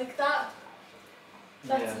wall like that.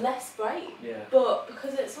 That's less bright. Yeah. But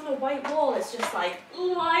because it's on a white wall, it's just like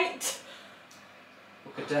light.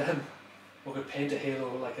 We could paint a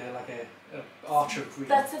halo like a arch of green.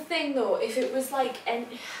 That's the thing though. If it was like,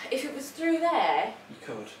 if it was through there, you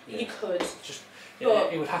could. Yeah. You could. Just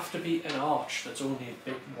it would have to be an arch that's only a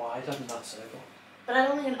bit wider than that circle. But I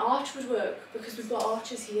don't think an arch would work because we've got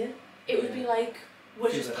arches here. It would be like we're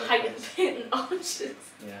just painting arches.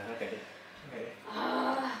 Yeah. Okay.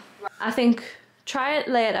 I think try it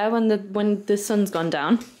later when the sun's gone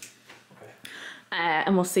down. Okay.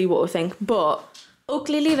 And we'll see what we think. But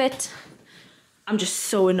Oakley, leave it. I'm just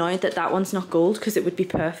so annoyed that that one's not gold because it would be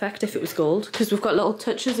perfect if it was gold because we've got little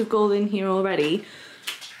touches of gold in here already.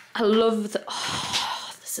 I love the...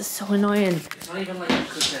 Oh, this is so annoying. It's not even like you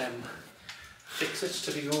could fix it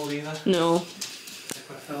to be gold either. No. Put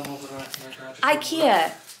a film over or anything like that.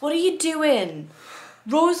 IKEA, what are you doing?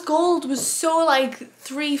 Rose gold was so like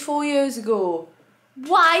 3-4 years ago.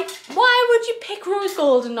 Why would you pick rose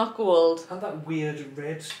gold and not gold? Had that weird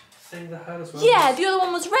red thing that had as well. Yeah, the other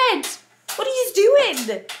one was red. What are you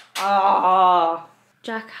doing? Ah.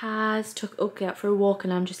 Jack has took Oakley out for a walk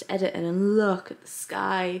and I'm just editing and look at the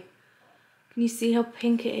sky. Can you see how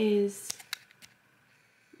pink it is?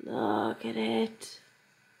 Look at it.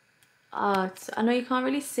 I know you can't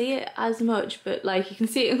really see it as much, but like you can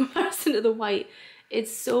see it in comparison to the white.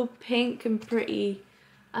 It's so pink and pretty.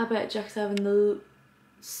 I bet Jack's having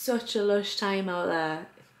such a lush time out there.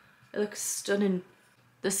 It looks stunning.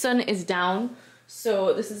 The sun is down,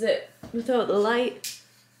 so this is it without the light.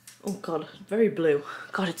 Oh god, very blue.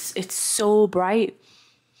 God, it's so bright.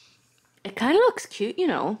 It kind of looks cute, you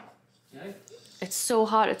know. Yeah. It's so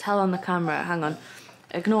hard to tell on the camera. Hang on.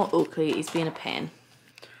 Ignore Oakley, he's being a pain.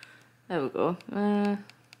 There we go.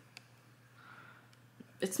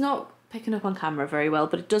 It's not picking up on camera very well,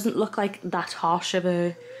 but it doesn't look like that harsh of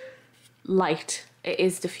a light. It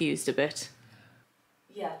is diffused a bit.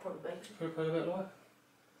 Yeah, probably. Put a bit lower.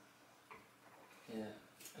 Yeah.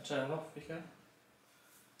 And turn it off if you can.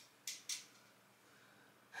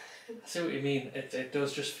 I see what you mean. It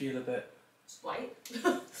does just feel a bit... It's white.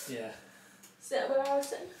 Yeah. Sit where I was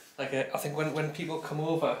sitting. Like I think when people come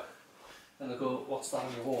over and they go, "What's that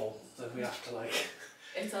on your wall?" then we have to like...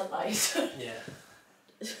 It's a light. Yeah.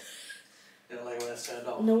 You know, like when it's turned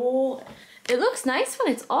on. No. It looks nice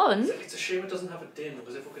when it's on. It's a shame it doesn't have a dim,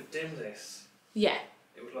 because if we could dim this... Yeah.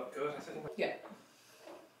 It would look good, I think. Yeah.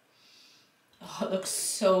 Oh, it looks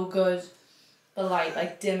so good. The light,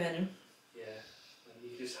 like, dimming. Yeah.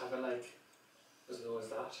 And you just have it, like, as low as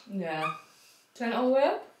that. Yeah. Turn it all the way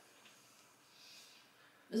up?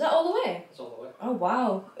 Is that all the way? That's all the way. Oh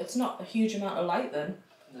wow, it's not a huge amount of light then.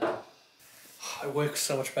 No. It works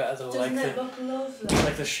so much better though. Doesn't like it look lovely?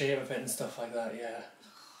 Like the shape of it and stuff like that, yeah.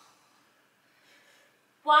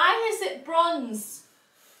 Why is it bronze?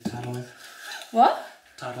 Tidal wave. What?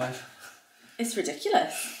 Tidal wave. It's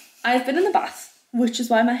ridiculous. I've been in the bath, which is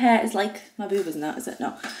why my hair is like my boob, isn't that? Is it?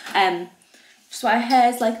 No. Which is why my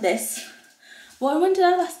hair is like this. Well, when did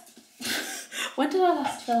I last? When did I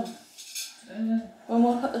last film? When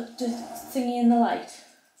we put the thingy in the light.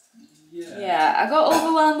 Yeah. Yeah, I got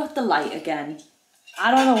overwhelmed with the light again.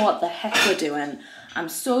 I don't know what the heck we're doing. I'm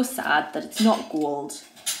so sad that it's not gold.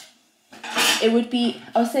 It would be,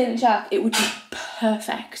 I was saying to Jack, it would be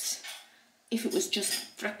perfect if it was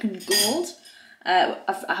just frickin' gold.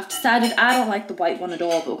 I've decided I don't like the white one at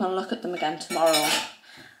all, but we're going to look at them again tomorrow.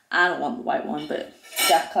 I don't want the white one, but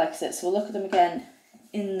Jack likes it, so we'll look at them again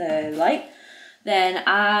in the light. Then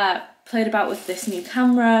I played about with this new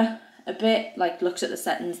camera a bit, like looked at the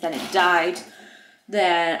settings, then it died.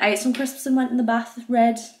 Then I ate some crisps and went in the bath,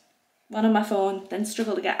 read one on my phone, then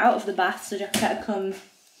struggled to get out of the bath, so Jack had to come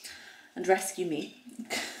and rescue me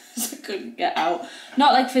because I couldn't get out.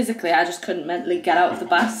 Not like physically, I just couldn't mentally get out of the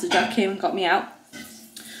bath, so Jack came and got me out.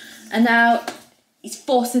 And now he's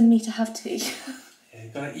forcing me to have tea. Yeah, you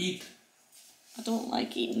gotta eat. I don't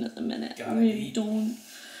like eating at the minute. Gotta I really eat. don't.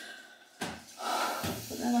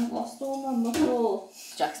 But then I've lost all my muscle.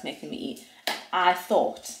 Jack's making me eat. I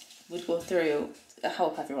thought we'd go through, I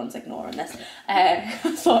hope everyone's ignoring this. I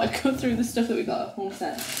thought I'd go through the stuff that we got at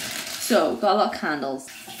Homesense. So, we've got a lot of candles.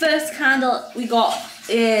 First candle we got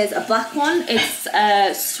is a black one.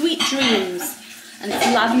 It's Sweet Dreams, and it's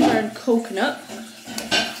lavender and coconut.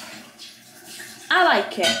 I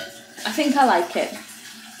like it. I think I like it.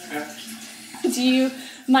 Yeah. Do you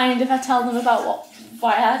mind if I tell them about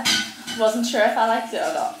why I wasn't sure if I liked it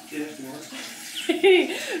or not? Yeah, if you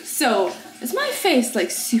want. So, is my face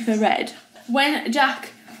like super red? When Jack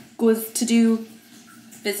goes to do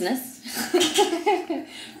business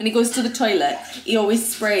and he goes to the toilet, he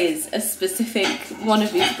always sprays a specific one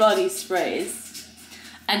of his body sprays.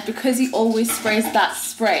 And because he always sprays that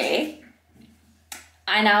spray,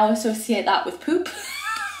 I now associate that with poop.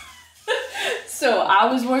 So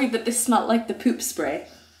I was worried that this smelled like the poop spray,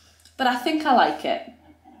 but I think I like it.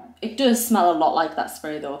 It does smell a lot like that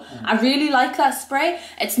spray though. I really like that spray.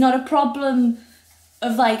 It's not a problem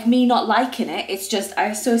of like me not liking it, it's just I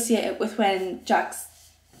associate it with when Jack's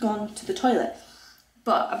gone to the toilet.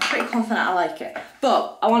 But I'm pretty confident I like it.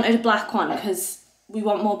 But I wanted a black one because we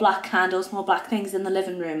want more black candles, more black things in the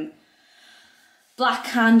living room. Black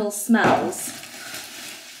candle smells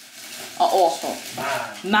are awful.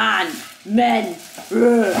 Man, men,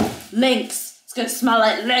 lynx. It's gonna smell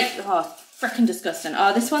like lynx. Oh, freaking disgusting.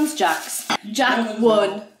 Oh, this one's Jack's. Jack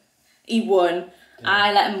won. He won. Yeah.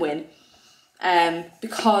 I let him win.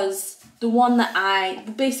 Because the one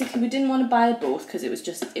that basically we didn't want to buy both because it was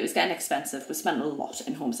getting expensive. We spent a lot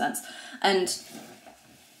in Homesense. And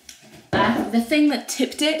the thing that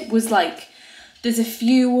tipped it was like, there's a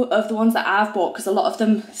few of the ones that I've bought because a lot of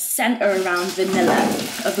them centre around vanilla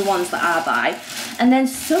of the ones that I buy. And then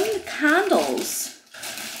some candles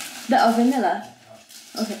that are vanilla.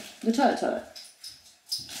 Okay, the toilet.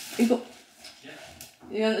 You go. Yeah.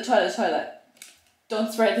 You're in the toilet.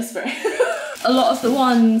 Don't spray the spray. A lot of the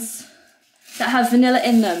ones that have vanilla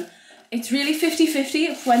in them, it's really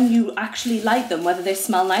 50-50 when you actually light them, whether they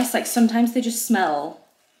smell nice. Like sometimes they just smell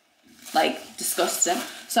like disgusting.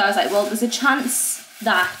 So I was like, well, there's a chance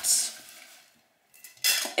that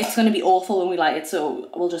it's going to be awful when we light it, so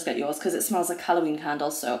we'll just get yours because it smells like Halloween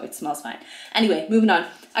candles, so it smells fine. Anyway, moving on.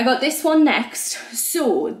 I got this one next.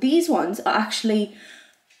 So these ones are actually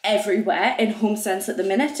everywhere in Homesense at the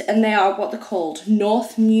minute, and they are what they're called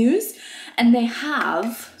North Muse, and they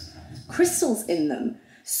have crystals in them.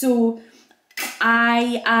 So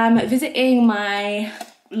I am visiting my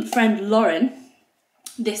friend Lauren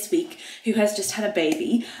this week, who has just had a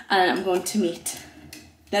baby, and I'm going to meet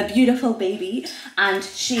their beautiful baby, and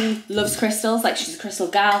she loves crystals. Like, she's a crystal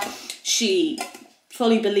gal. She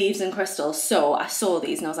fully believes in crystals. So I saw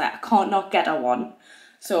these and I was like, I can't not get her one.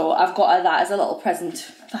 So I've got her that as a little present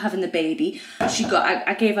for having the baby.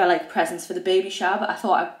 I gave her like presents for the baby shower, but I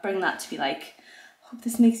thought I'd bring that to be like, hope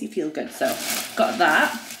this makes you feel good. So got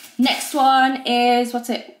that. Next one is, what's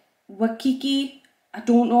it? Waikiki. I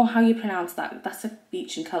don't know how you pronounce that. That's a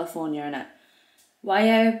beach in California, isn't it?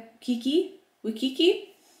 Waikiki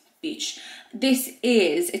beach.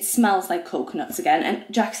 It smells like coconuts again, and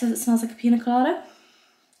Jack says it smells like a pina colada.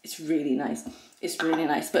 It's really nice. It's really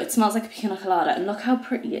nice, but it smells like a pina colada, and look how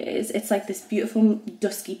pretty it is. It's like this beautiful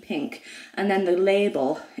dusky pink, and then the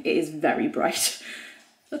label, it is very bright.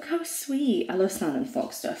 Look how sweet. I love smelling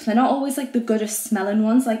fog stuff. They're not always like the goodest smelling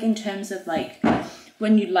ones, like in terms of like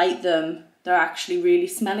when you light them, they're actually really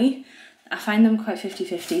smelly. I find them quite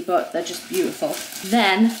 50-50, but they're just beautiful.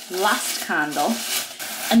 Then, last candle,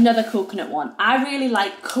 another coconut one. I really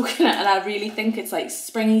like coconut and I really think it's like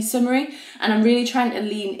springy, summery, and I'm really trying to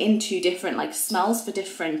lean into different like smells for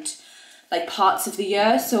different like parts of the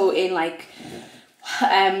year. So in like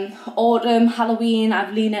autumn, Halloween,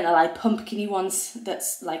 I've leaned into like pumpkin-y ones,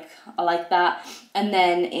 that's like, I like that. And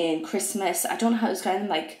then in Christmas, I don't know how to describe them,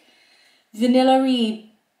 like vanilla-y,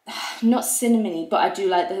 not cinnamony, but I do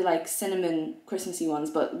like the like cinnamon Christmassy ones,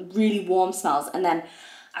 but really warm smells. And then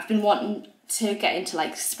I've been wanting to get into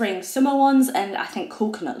like spring, summer ones, and I think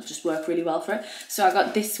coconut will just work really well for it. So I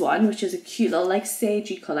got this one, which is a cute little like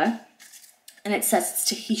sagey colour, and it says it's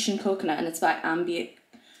Tahitian coconut, and it's by Ambient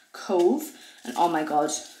Cove. And oh my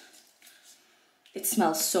god, it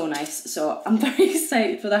smells so nice. So I'm very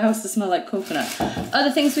excited for the house to smell like coconut.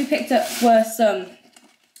 Other things we picked up were some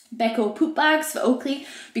Becco poop bags for Oakley,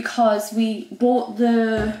 because we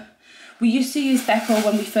used to use Becco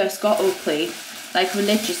when we first got Oakley, like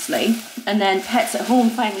religiously, and then Pets at Home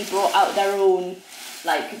finally brought out their own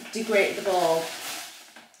like degradable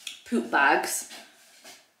poop bags,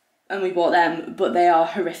 and we bought them, but they are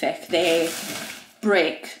horrific. They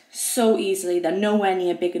break so easily, they're nowhere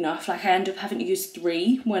near big enough. Like I end up having to use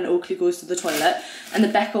 3 when Oakley goes to the toilet, and the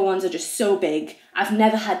Becco ones are just so big. I've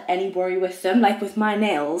never had any worry with them. Like with my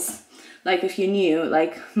nails, like if you knew,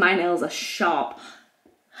 like my nails are sharp.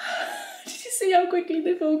 Did you see how quickly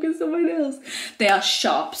they focus on my nails? They are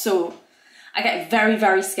sharp, so I get very,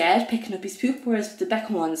 very scared picking up his poop, whereas with the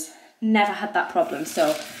Becco ones, never had that problem.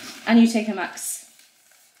 So, and you take a Max.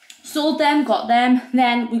 Sold them, got them.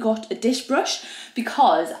 Then we got a dish brush,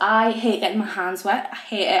 because I hate getting my hands wet. I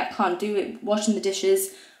hate it, I can't do it. Washing the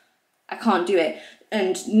dishes, I can't do it.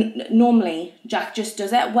 And normally Jack just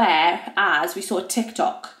does it, whereas we saw a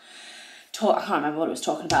TikTok, I can't remember what it was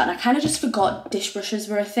talking about, and I kind of just forgot dish brushes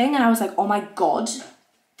were a thing, and I was like, oh my god,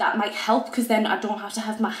 that might help, because then I don't have to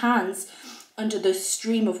have my hands under the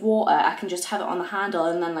stream of water. I can just have it on the handle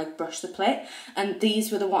and then like brush the plate. And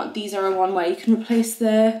these are a one where you can replace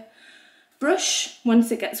the brush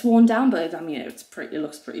once it gets worn down, but I mean it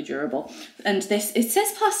looks pretty durable. And this, it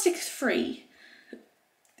says plastic free.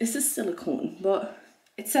 This is silicone, but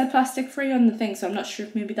it said plastic free on the thing, so I'm not sure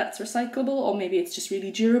if maybe that's recyclable or maybe it's just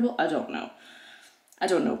really durable. I don't know,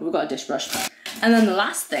 but we've got a dish brush. And then the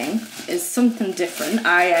last thing is something different.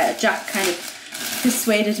 Jack kind of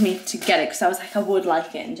persuaded me to get it, because I was like, I would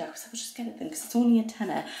like it, and Jack was like, well, just get it then, because it's only a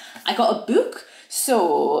tenner. I got a book.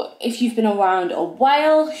 So if you've been around a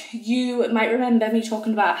while, you might remember me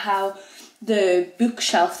talking about how the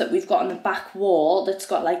bookshelf that we've got on the back wall, that's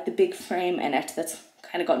got like the big frame in it, that's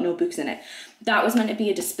kind of got no books in it, that was meant to be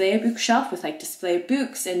a display bookshelf with like display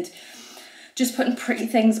books and just putting pretty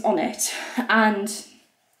things on it. And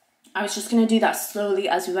I was just going to do that slowly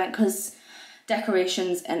as we went, because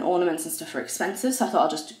decorations and ornaments and stuff are expensive, so I thought I'll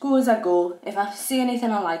just go as I go. If I see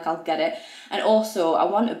anything I like, I'll get it. And also I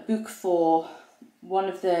want a book for one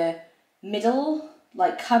of the middle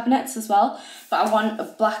like cabinets as well, but I want a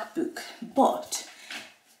black book, but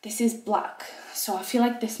this is black, so I feel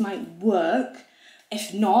like this might work.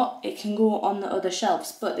 If not, it can go on the other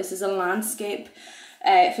shelves. But this is a landscape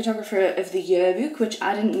photographer of the year book, which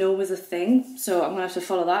I didn't know was a thing, so I'm gonna have to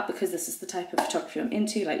follow that, because this is the type of photography I'm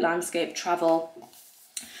into, like landscape, travel.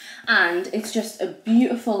 And it's just a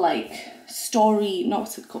beautiful like story,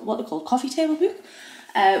 not what they're called, coffee table book,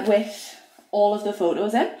 with all of the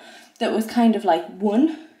photos in, that was kind of like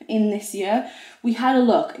one in this year. We had a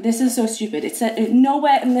look, this is so stupid, it said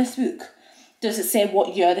nowhere in this book does it say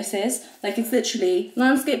what year this is. Like it's literally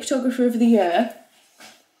landscape photographer of the year.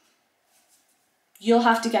 You'll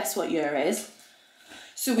have to guess what year it is.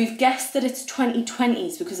 So we've guessed that it's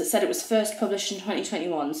 2020s, because it said it was first published in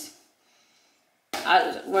 2021s.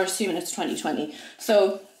 We're assuming it's 2020.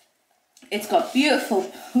 So it's got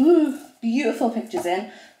beautiful, beautiful pictures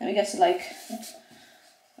in. Let me get to like,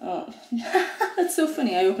 oh, that's so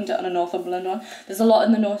funny. I opened it on a Northumberland one. There's a lot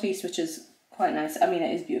in the northeast, which is quite nice. I mean,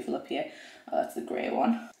 it is beautiful up here. Oh, that's the grey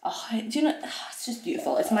one. Oh, do you know, it's just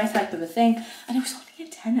beautiful. It's my type of a thing. And it was only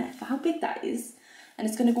a tenner for how big that is. And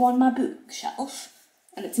it's going to go on my bookshelf.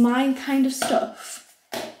 And it's mine kind of stuff.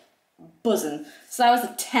 Buzzing. So that was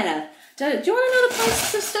a tenner. Do you want to know the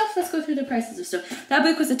prices of stuff? Let's go through the prices of stuff. That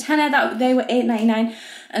book was a tenner. They were $8.99.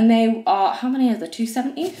 And they are, how many are there?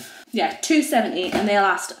 $2.70? Yeah, $2.70. And they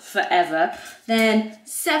last forever. Then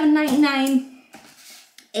 $7.99.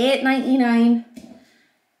 $8.99.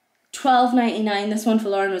 $12.99. This one for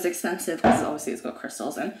Lauren was expensive because obviously it's got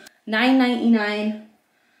crystals in. $9.99.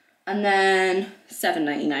 and then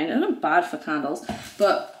 $7.99. Not bad for candles,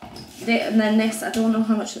 but and then this, I don't know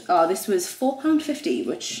how much. Oh, this was £4.50,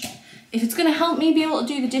 which, if it's going to help me be able to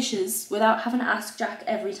do the dishes without having to ask Jack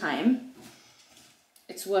every time,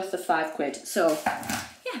 it's worth the £5. So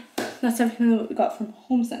yeah, that's everything that we got from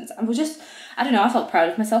Homesense. And we're just, I don't know, I felt proud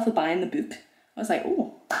of myself for buying the book. I was like,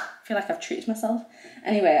 oh, I feel like I've treated myself.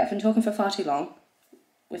 Anyway, I've been talking for far too long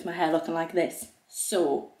with my hair looking like this.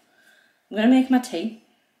 So I'm going to make my tea.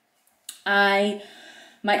 I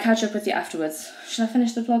might catch up with you afterwards. Should I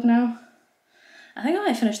finish the vlog now? I think I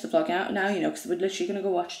might finish the vlog now, you know, because we're literally going to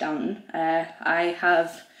go watch Downton. I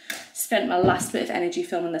have spent my last bit of energy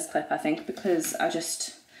filming this clip, I think, because I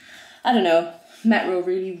don't know, Metro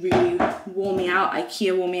really, really wore me out,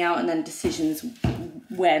 IKEA wore me out, and then decisions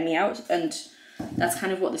wear me out, and that's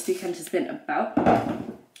kind of what this weekend has been about.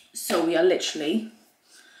 So we are literally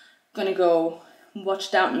going to go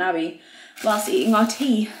watch Downton Abbey whilst eating our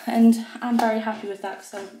tea, and I'm very happy with that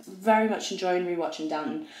because I'm very much enjoying rewatching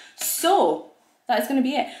Downton. So that is going to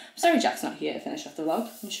be it. I'm sorry Jack's not here to finish off the vlog.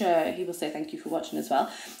 I'm sure he will say thank you for watching as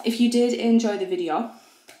well. If you did enjoy the video,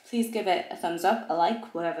 please give it a thumbs up, a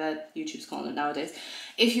like, whatever YouTube's calling it nowadays.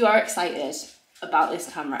 If you are excited about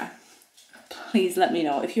this camera, please let me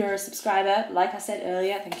know. If you're a subscriber, like I said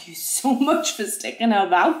earlier, thank you so much for sticking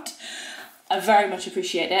about. I very much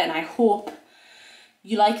appreciate it, and I hope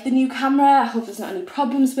you like the new camera. I hope there's not any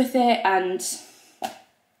problems with it, and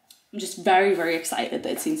I'm just very, very excited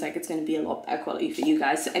that it seems like it's going to be a lot better quality for you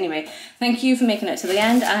guys. So anyway, thank you for making it to the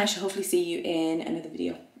end, and I shall hopefully see you in another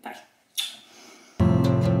video. Bye.